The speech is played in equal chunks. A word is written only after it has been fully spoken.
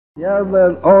You have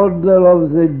an order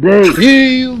of the day.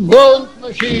 We want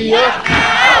Mashiach.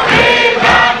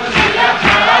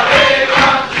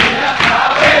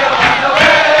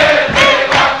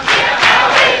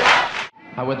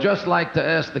 I would just like to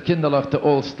ask the Kinderlach to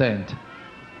all stand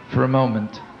for a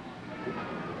moment.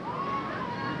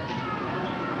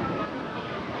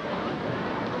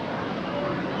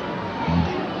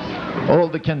 All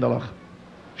the Kinderlach.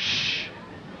 Shh.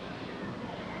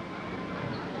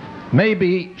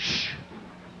 Maybe,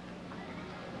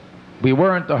 we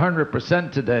weren't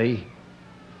 100% today,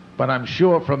 but I'm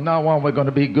sure from now on we're going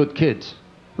to be good kids.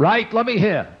 Right? Let me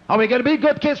hear. Are we going to be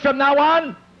good kids from now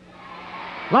on?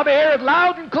 Let me hear it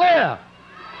loud and clear.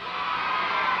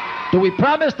 Do we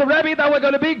promise the Rebbe that we're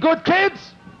going to be good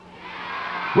kids?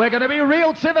 We're going to be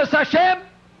real Tzivos Hashem?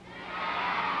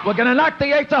 We're going to knock the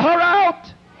Yetzer Hara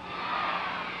out?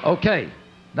 Okay.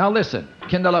 Now listen,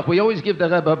 Kinderlach, we always give the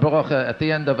Rebbe a bracha at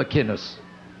the end of a kinus.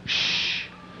 Shh.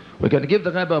 We're going to give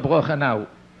the Rebbe a bracha now.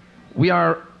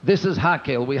 This is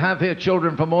Hakel. We have here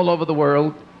children from all over the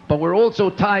world, but we're also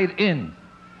tied in.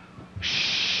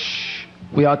 Shh.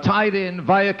 We are tied in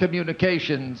via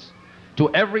communications to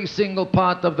every single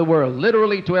part of the world,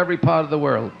 literally to every part of the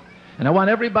world. And I want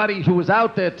everybody who is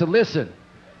out there to listen.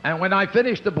 And when I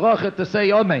finish the bracha to say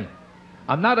Amen.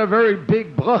 I'm not a very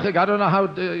big brachig. I don't know how,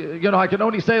 I can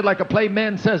only say it like a plain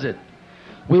man says it.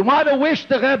 We want to wish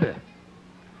the Rebbe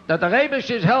that the Rebbe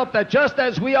should help that just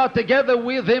as we are together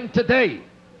with him today,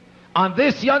 on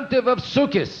this Yontiv of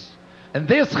Sukkot, and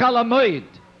this Chalamoid,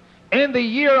 in the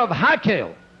year of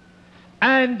Hakel,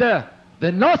 and the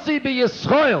Nasi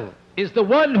B'Yisrael is the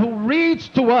one who reads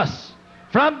to us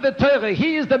from the Torah.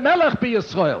 He is the Melech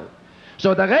B'Yisrael.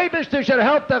 So the Rebbe should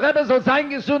help the Rebbe soll sein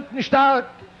gesund und stark.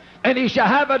 And he shall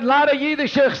have a lot of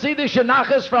Yiddish Chassidische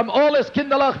Nachas from all his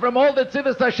Kinderlach, from all the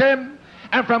Tzivos Hashem,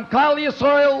 and from Klal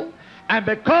Yisrael, and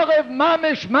Bekorev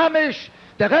Mamish,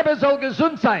 the Rebbe soll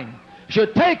gesund sein,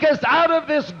 should take us out of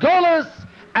this Golus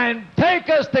and take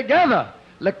us together.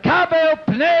 Lekabel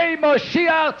Pnei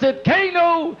Moshiach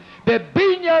Tzidkenu,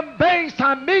 Bebinyam Beis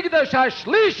Hamigdash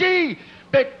Hashlishi,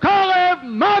 Bekorev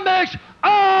Mamish,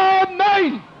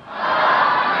 Amen.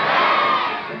 Amen.